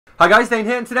Hi guys, Dane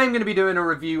here, and today I'm going to be doing a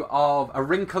review of A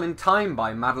Wrinkle in Time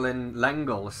by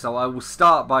Madeleine. So I will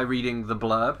start by reading the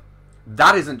blurb.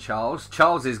 That isn't Charles.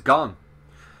 Charles is gone.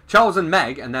 Charles and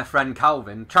Meg and their friend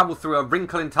Calvin travel through a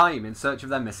wrinkle in time in search of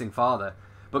their missing father.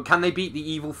 But can they beat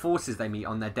the evil forces they meet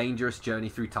on their dangerous journey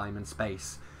through time and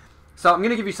space? So I'm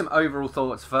going to give you some overall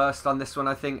thoughts first on this one,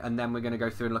 I think, and then we're going to go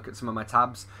through and look at some of my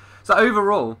tabs. So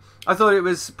overall, I thought it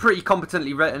was pretty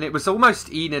competently written. It was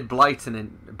almost Enid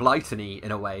Blyton-y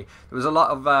in a way. There was a lot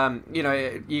of,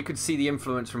 you could see the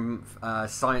influence from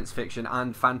science fiction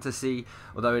and fantasy,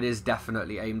 although it is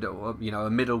definitely aimed at, a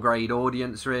middle grade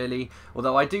audience, really.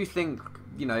 Although I do think,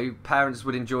 parents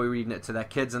would enjoy reading it to their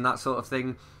kids and that sort of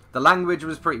thing. The language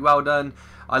was pretty well done.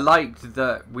 I liked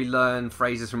that we learned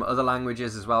phrases from other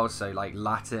languages as well, so like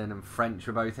Latin and French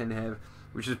were both in here,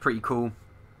 which was pretty cool.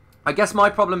 I guess my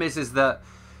problem is that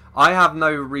I have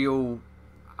no real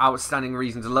outstanding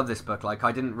reason to love this book. Like,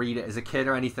 I didn't read it as a kid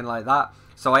or anything like that,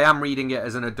 so I am reading it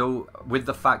as an adult with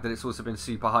the fact that it's also been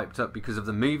super hyped up because of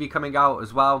the movie coming out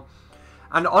as well.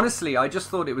 And honestly, I just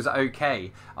thought it was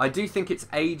okay. I do think it's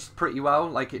aged pretty well,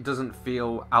 like it doesn't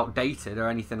feel outdated or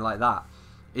anything like that.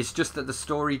 It's just that the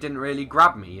story didn't really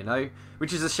grab me,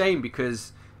 which is a shame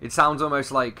because it sounds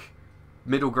almost like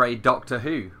middle grade Doctor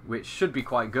Who, which should be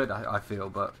quite good, I feel.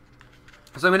 But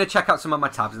so I'm going to check out some of my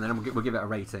tabs and then we'll give it a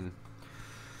rating.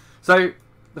 So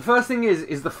the first thing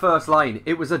is the first line.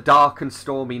 It was a dark and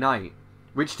stormy night,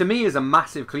 which to me is a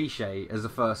massive cliche as the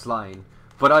first line.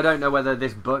 But I don't know whether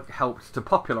this book helped to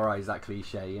popularise that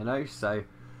cliche, So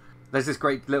there's this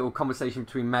great little conversation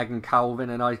between Meg and Calvin,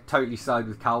 and I totally side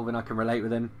with Calvin. I can relate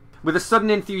with him. With a sudden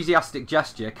enthusiastic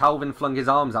gesture, Calvin flung his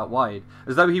arms out wide,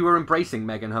 as though he were embracing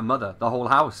Meg and her mother, the whole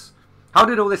house. How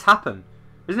did all this happen?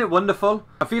 Isn't it wonderful?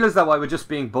 I feel as though I were just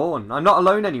being born. I'm not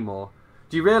alone anymore.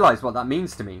 Do you realise what that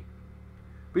means to me?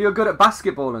 But you're good at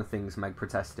basketball and things, Meg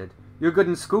protested. You're good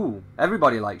in school.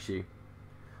 Everybody likes you.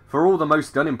 For all the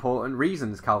most unimportant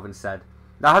reasons, Calvin said.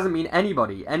 That hasn't mean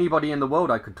anybody in the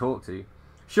world I could talk to.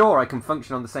 Sure, I can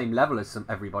function on the same level as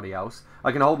everybody else.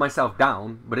 I can hold myself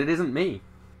down, but it isn't me.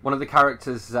 One of the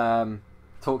characters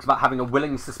talks about having a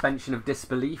willing suspension of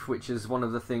disbelief, which is one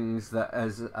of the things that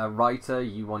as a writer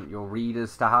you want your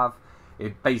readers to have.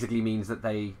 It basically means that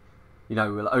they,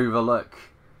 will overlook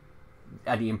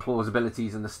any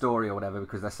implausibilities in the story or whatever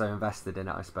because they're so invested in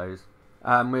it, I suppose.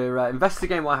 We're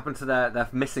investigating what happened to their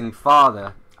missing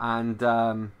father,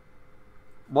 and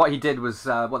what he did was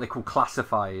what they call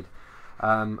classified.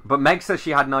 But Meg says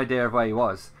she had an idea of where he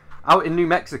was. Out in New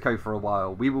Mexico for a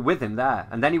while. We were with him there.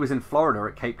 And then he was in Florida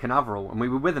at Cape Canaveral, and we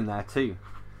were with him there too.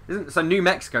 So New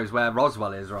Mexico's where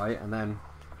Roswell is, right? And then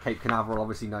Cape Canaveral,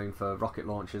 obviously known for rocket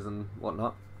launches and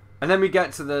whatnot. And then we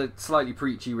get to the slightly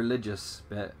preachy religious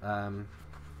bit.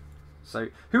 So,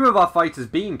 who have our fighters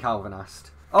been? Calvin asked.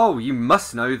 Oh, you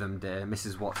must know them, dear,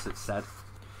 Mrs. Watson said.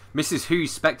 Mrs. Who's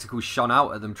spectacles shone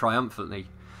out at them triumphantly.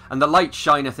 And the light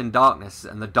shineth in darkness,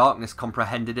 and the darkness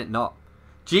comprehended it not.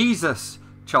 Jesus!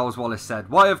 Charles Wallace said.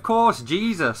 Why, of course,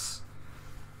 Jesus.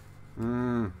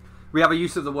 We have a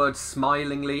use of the word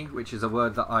smilingly, which is a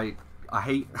word that I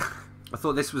hate. I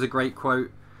thought this was a great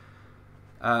quote.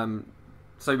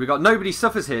 So we got, nobody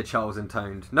suffers here, Charles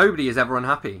intoned. Nobody is ever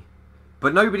unhappy.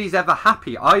 But nobody's ever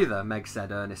happy either, Meg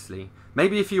said earnestly.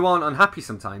 Maybe if you aren't unhappy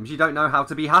sometimes, you don't know how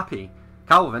to be happy.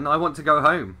 Calvin, I want to go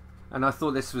home. And I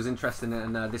thought this was interesting,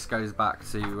 and this goes back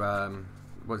to,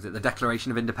 what is it, the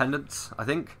Declaration of Independence, I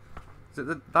think? Is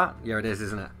it that? Yeah, it is,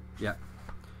 isn't it? Yeah.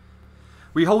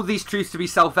 We hold these truths to be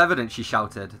self-evident, she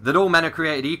shouted, that all men are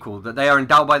created equal, that they are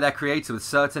endowed by their Creator with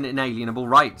certain inalienable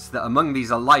rights, that among these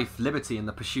are life, liberty, and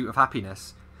the pursuit of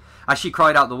happiness. As she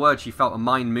cried out the word, she felt a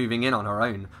mind moving in on her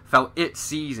own, felt it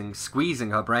seizing, squeezing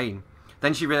her brain.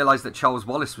 Then she realised that Charles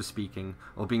Wallace was speaking,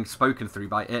 or being spoken through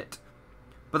by it.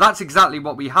 But that's exactly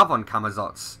what we have on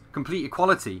Camazotz. Complete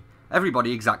equality.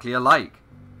 Everybody exactly alike.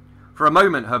 For a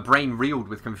moment her brain reeled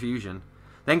with confusion.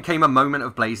 Then came a moment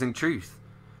of blazing truth.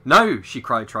 No, she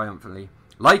cried triumphantly.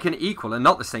 Like and equal are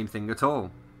not the same thing at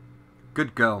all.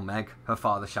 Good girl, Meg, her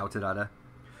father shouted at her.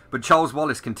 But Charles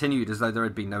Wallace continued as though there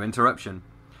had been no interruption.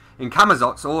 In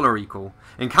Camazotz all are equal.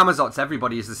 In Camazotz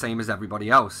everybody is the same as everybody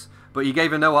else. But he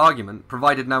gave her no argument,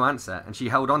 provided no answer, and she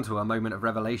held on to her moment of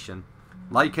revelation.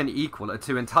 Like and equal are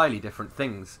two entirely different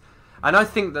things. And I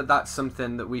think that that's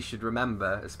something that we should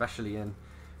remember, especially in,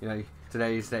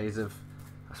 today's days of,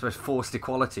 I suppose, forced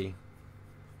equality.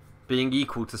 Being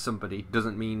equal to somebody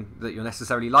doesn't mean that you're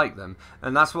necessarily like them.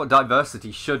 And that's what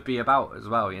diversity should be about as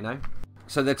well,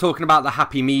 So they're talking about the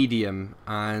happy medium,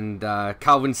 and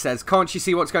Calvin says, can't you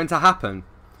see what's going to happen?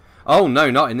 Oh,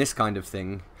 no, not in this kind of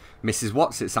thing. Mrs.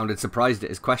 Watson sounded surprised at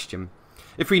his question.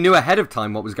 If we knew ahead of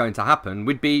time what was going to happen,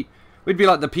 we'd be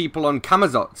like the people on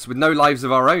Camazots with no lives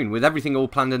of our own, with everything all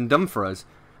planned and done for us.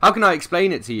 How can I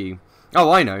explain it to you? Oh,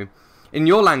 I know. In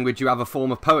your language you have a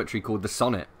form of poetry called the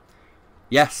sonnet.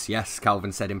 Yes, yes,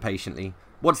 Calvin said impatiently.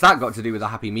 What's that got to do with a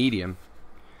happy medium?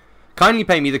 Kindly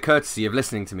pay me the courtesy of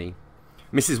listening to me.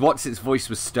 Mrs. Watsit's voice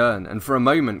was stern, and for a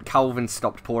moment Calvin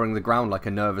stopped pawing the ground like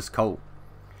a nervous colt.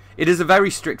 It is a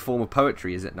very strict form of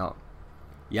poetry, is it not?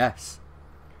 Yes.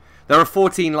 There are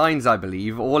 14 lines, I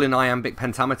believe, all in iambic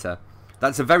pentameter.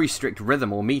 That's a very strict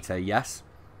rhythm or meter, yes?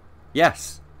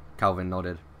 Yes, Calvin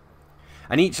nodded.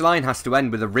 And each line has to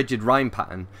end with a rigid rhyme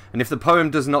pattern, and if the poem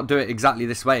does not do it exactly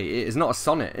this way, it is not a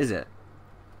sonnet, is it?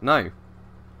 No.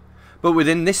 But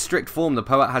within this strict form, the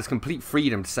poet has complete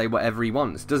freedom to say whatever he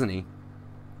wants, doesn't he?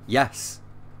 Yes,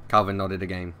 Calvin nodded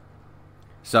again.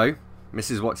 So,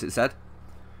 Mrs. Watsit said.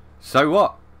 So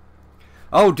what?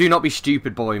 Oh, do not be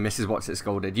stupid, boy, Mrs. Watsit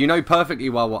scolded. You know perfectly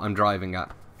well what I'm driving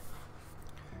at.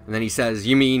 And then he says,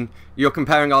 you mean you're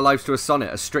comparing our lives to a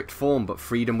sonnet, a strict form but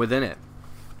freedom within it?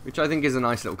 Which I think is a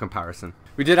nice little comparison.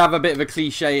 We did have a bit of a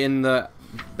cliche in that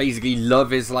basically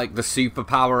love is like the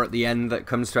superpower at the end that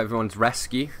comes to everyone's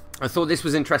rescue. I thought this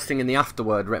was interesting in the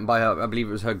afterword written by her, I believe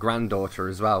it was her granddaughter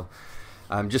as well.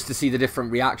 Just to see the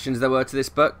different reactions there were to this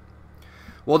book.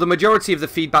 While the majority of the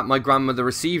feedback my grandmother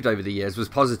received over the years was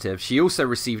positive, she also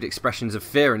received expressions of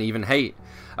fear and even hate.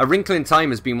 A Wrinkle in Time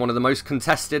has been one of the most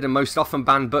contested and most often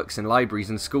banned books in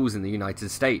libraries and schools in the United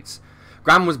States.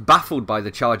 Gran was baffled by the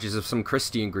charges of some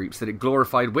Christian groups that it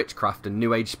glorified witchcraft and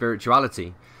New Age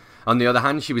spirituality. On the other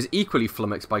hand, she was equally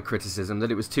flummoxed by criticism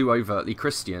that it was too overtly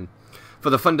Christian.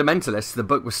 For the fundamentalists, the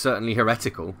book was certainly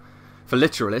heretical. For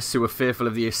literalists who were fearful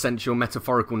of the essential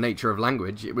metaphorical nature of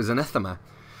language, it was anathema.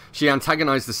 She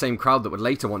antagonized the same crowd that would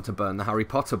later want to burn the Harry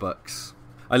Potter books.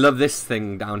 I love this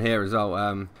thing down here as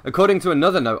well. According to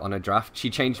another note on her draft, she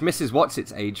changed Mrs.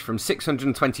 Watsit's age from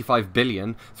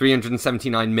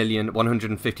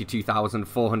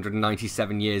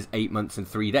 625,379,152,497 years, 8 months and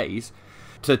 3 days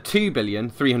to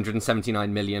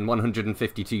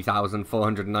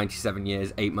 2,379,152,497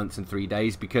 years, 8 months and 3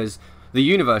 days because the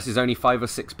universe is only 5 or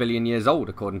 6 billion years old,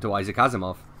 according to Isaac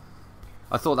Asimov.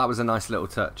 I thought that was a nice little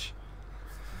touch.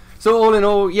 So all in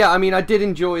all, yeah, I mean, I did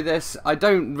enjoy this. I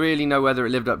don't really know whether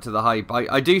it lived up to the hype.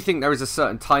 I do think there is a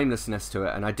certain timelessness to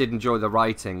it, and I did enjoy the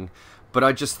writing. But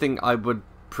I just think I would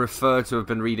prefer to have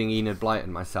been reading Enid Blyton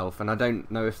myself, and I don't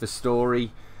know if the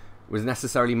story was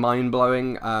necessarily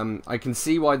mind-blowing. I can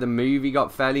see why the movie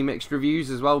got fairly mixed reviews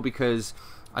as well, because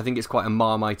I think it's quite a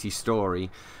Marmitey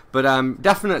story. But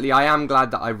definitely, I am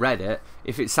glad that I read it.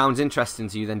 If it sounds interesting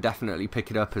to you, then definitely pick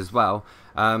it up as well.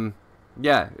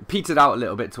 Yeah, it petered out a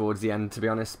little bit towards the end, to be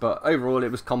honest, but overall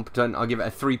it was competent. I'll give it a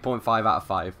 3.5 out of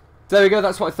 5. So there we go,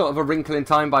 that's what I thought of A Wrinkle in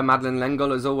Time by Madeleine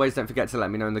L'Engle. As always, don't forget to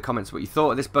let me know in the comments what you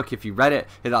thought of this book if you read it.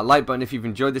 Hit that like button if you've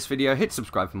enjoyed this video, hit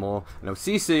subscribe for more, and I'll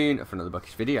see you soon for another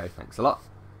bookish video. Thanks a lot.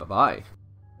 Bye-bye.